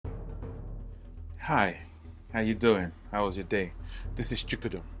Hi, how you doing? How was your day? This is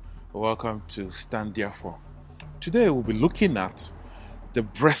Chukudum. Welcome to Stand Therefore. Today we'll be looking at the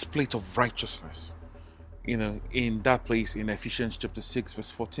breastplate of righteousness. In that place in Ephesians chapter 6 verse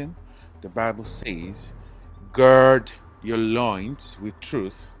 14, the Bible says, gird your loins with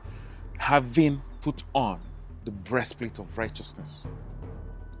truth, having put on the breastplate of righteousness.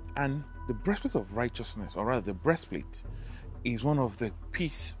 And the breastplate of righteousness, or rather the breastplate, is one of the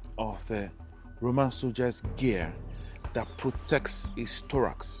piece of the Roman soldier's gear that protects his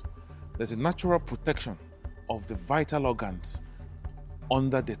thorax. There's a natural protection of the vital organs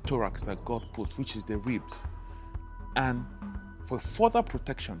under the thorax that God puts, which is the ribs. And for further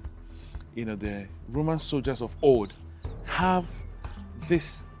protection, the Roman soldiers of old have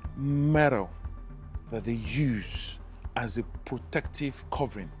this metal that they use as a protective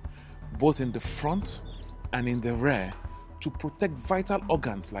covering, both in the front and in the rear, to protect vital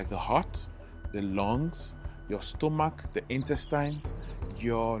organs like the heart, the lungs, your stomach, the intestines,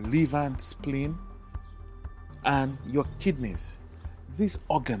 your liver and spleen, and your kidneys. These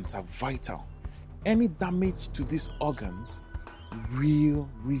organs are vital. Any damage to these organs will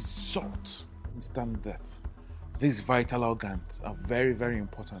result in instant death. These vital organs are very, very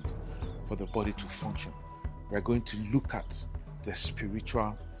important for the body to function. We're going to look at the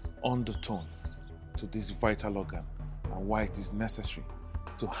spiritual undertone to this vital organ and why it is necessary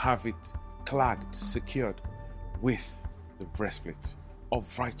to have it clagged, secured with the breastplate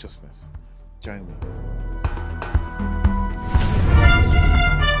of righteousness. Join me.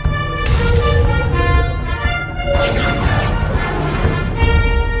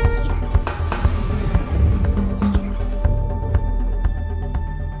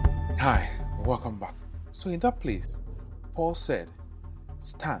 Hi, welcome back. So in that place, Paul said,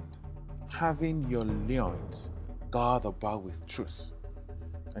 stand, having your loins girded about with truth.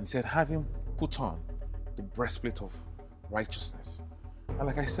 And he said, having put on the breastplate of righteousness. And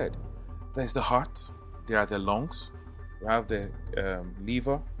like I said, there's the heart, there are the lungs, we have the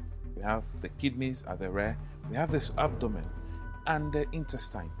liver, we have the kidneys at the rear, we have this abdomen and the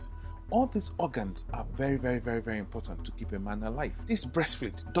intestines. All these organs are very, very, very, very important to keep a man alive. This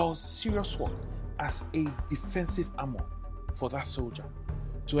breastplate does serious work as a defensive armor for that soldier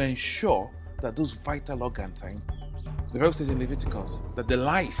to ensure that those vital organs are in. The Bible says in Leviticus that the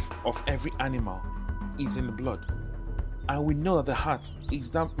life of every animal is in the blood. And we know that the heart is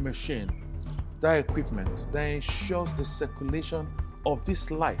that machine, that equipment that ensures the circulation of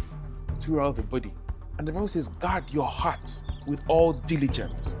this life throughout the body. And the Bible says, guard your heart with all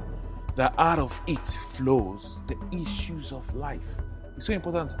diligence, that out of it flows the issues of life. It's so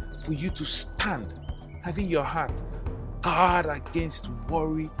important for you to stand, having your heart guard against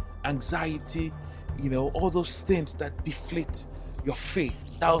worry, anxiety, all those things that deflate your faith,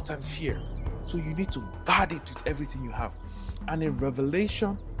 doubt and fear. So you need to guard it with everything you have. And a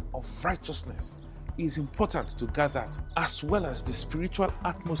revelation of righteousness is important to guard that, as well as the spiritual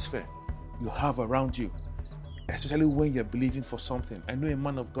atmosphere you have around you, especially when you're believing for something. I know a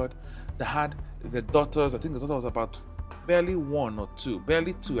man of God that had the daughters, I think the daughter was about barely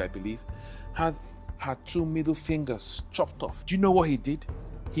two, I believe, had her two middle fingers chopped off. Do you know what he did?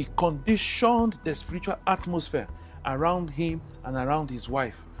 He conditioned the spiritual atmosphere around him and around his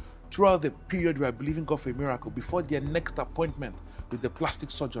wife throughout the period we are believing God for a miracle, before their next appointment with the plastic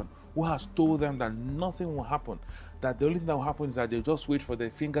surgeon, who has told them that nothing will happen, that the only thing that will happen is that they'll just wait for the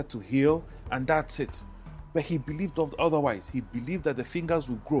finger to heal and that's it. But he believed otherwise. He believed that the fingers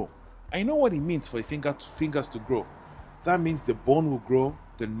will grow. I know what it means for fingers to grow. That means the bone will grow,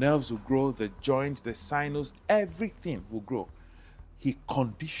 the nerves will grow, the joints, the sinus, everything will grow. He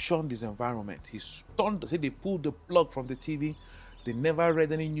conditioned his environment. He stunned. They pulled the plug from the TV. They never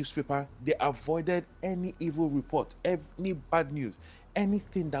read any newspaper. They avoided any evil report, any bad news,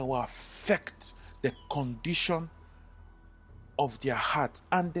 anything that will affect the condition of their heart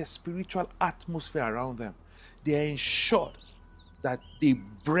and the spiritual atmosphere around them. They ensured that they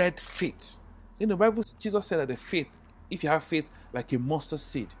bred faith. In the Bible, Jesus said that the faith, if you have faith like a mustard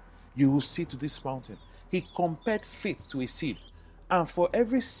seed, you will say to this mountain. He compared faith to a seed. And for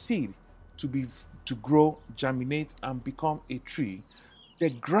every seed to grow, germinate, and become a tree, the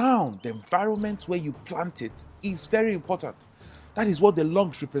ground, the environment where you plant it is very important. That is what the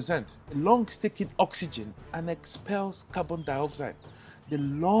lungs represent. The lungs take in oxygen and expels carbon dioxide. The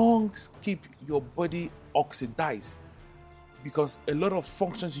lungs keep your body oxidized because a lot of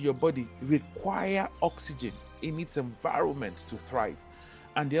functions in your body require oxygen in its environment to thrive.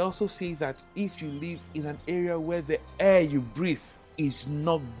 And they also say that if you live in an area where the air you breathe is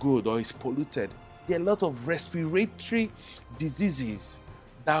not good or is polluted, there are a lot of respiratory diseases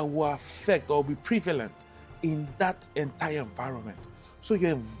that will affect or be prevalent in that entire environment. So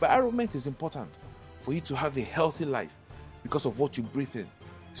your environment is important for you to have a healthy life because of what you breathe in.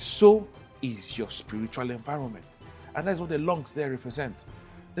 So is your spiritual environment. And that's what the lungs there represent.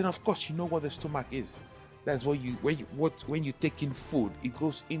 Then of course you know what the stomach is. That's what when you take in food, it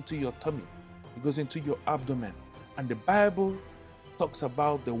goes into your tummy, it goes into your abdomen. And the Bible talks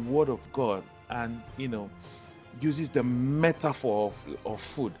about the word of God and uses the metaphor of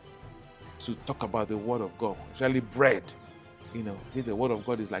food to talk about the word of God, especially bread. The word of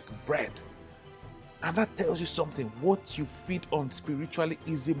God is like bread. And that tells you something. What you feed on spiritually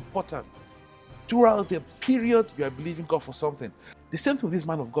is important. Throughout the period you are believing God for something. The same thing with this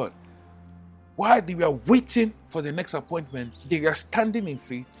man of God. While they were waiting for the next appointment, they were standing in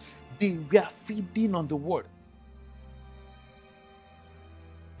faith. They were feeding on the word.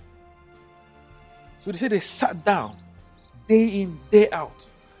 So they say they sat down day in, day out,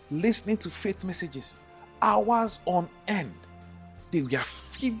 listening to faith messages, hours on end. They were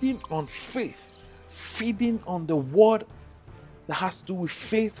feeding on faith, feeding on the word that has to do with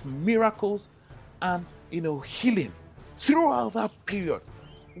faith, miracles, and healing. Throughout that period,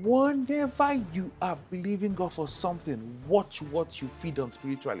 whenever you are believing God for something, watch what you feed on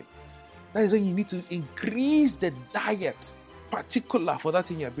spiritually. That is when you need to increase the diet, particular for that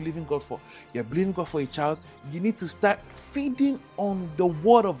thing you're believing God for. You're believing God for a child, you need to start feeding on the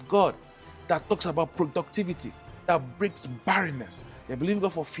word of God that talks about productivity, that breaks barrenness. You're believing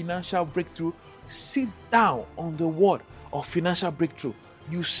God for financial breakthrough. Sit down on the word of financial breakthrough.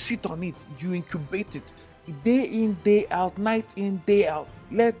 You sit on it, you incubate it, day in, day out, night in, day out.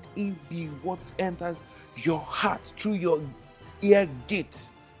 Let it be what enters your heart through your ear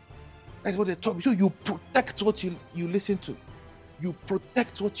gates. That's what they taught me. So you protect what you listen to. You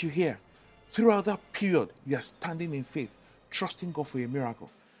protect what you hear. Throughout that period, you are standing in faith, trusting God for a miracle.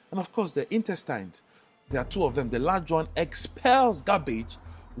 And of course, the intestines, there are two of them. The large one expels garbage,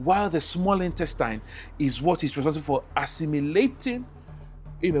 while the small intestine is what is responsible for assimilating,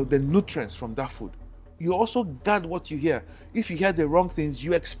 the nutrients from that food. You also guard what you hear. If you hear the wrong things,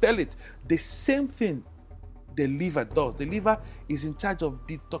 you expel it. The same thing the liver does. The liver is in charge of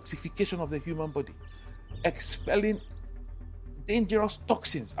detoxification of the human body, expelling dangerous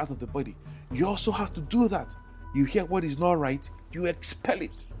toxins out of the body. You also have to do that. You hear what is not right, you expel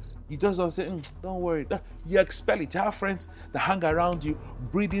it. You just don't say, don't worry. You expel it. You have friends that hang around you,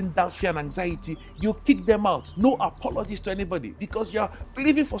 breathing down fear and anxiety. You kick them out. No apologies to anybody because you're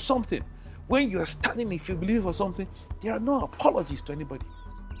believing for something. When you're standing, if you believe for something, there are no apologies to anybody.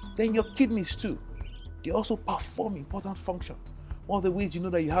 Then your kidneys too. They also perform important functions. One of the ways you know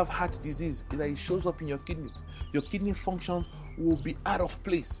that you have heart disease is that it shows up in your kidneys. Your kidney functions will be out of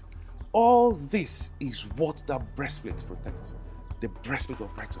place. All this is what that breastplate protects. The breastplate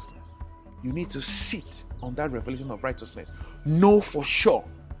of righteousness. You need to sit on that revelation of righteousness. Know for sure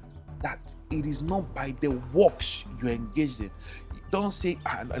that it is not by the works you're engaged in. Don't say,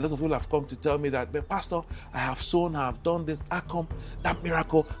 a lot of people have come to tell me that, but Pastor, I have sown, I have done this, that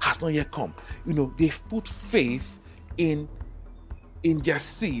miracle has not yet come. They've put faith in their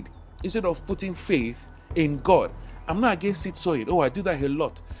seed instead of putting faith in God. I'm not against seed sowing. I do that a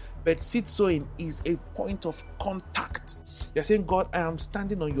lot. But seed sowing is a point of contact. You're saying, God, I am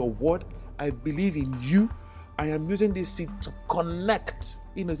standing on your word. I believe in you. I am using this seed to connect.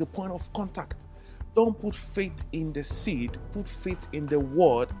 It's a point of contact. Don't put faith in the seed. Put faith in the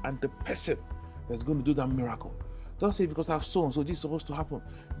word and the person that's going to do that miracle. Don't say because I've sown, so this is supposed to happen.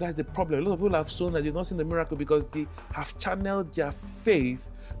 That's the problem. A lot of people have sown and they've not seen the miracle because they have channeled their faith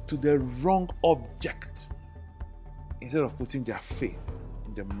to the wrong object instead of putting their faith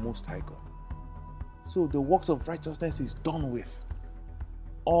in the Most High God. So the works of righteousness is done with.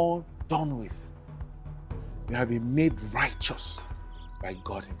 All done with. You have been made righteous by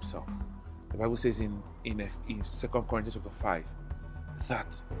God Himself. The Bible says in 2 Corinthians chapter 5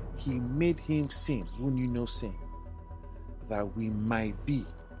 that He made Him sin who knew no sin, that we might be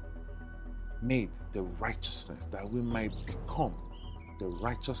made the righteousness, that we might become the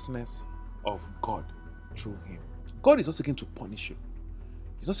righteousness of God through Him. God is not seeking to punish you.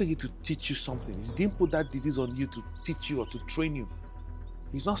 He's not seeking to teach you something. He didn't put that disease on you to teach you or to train you.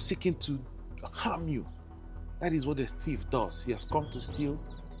 He's not seeking to harm you. That is what the thief does. He has come to steal,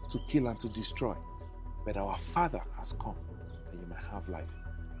 to kill, and to destroy. But our Father has come that you might have life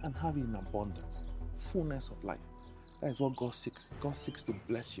and have it in abundance, fullness of life. That is what God seeks. God seeks to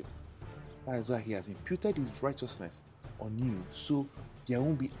bless you. That is why He has imputed His righteousness on you, so there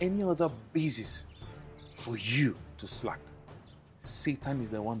won't be any other basis for you to slack. Satan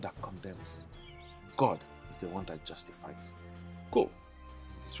is the one that condemns. God is the one that justifies. Go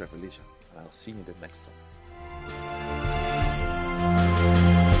this revelation. And I'll see you in the next one.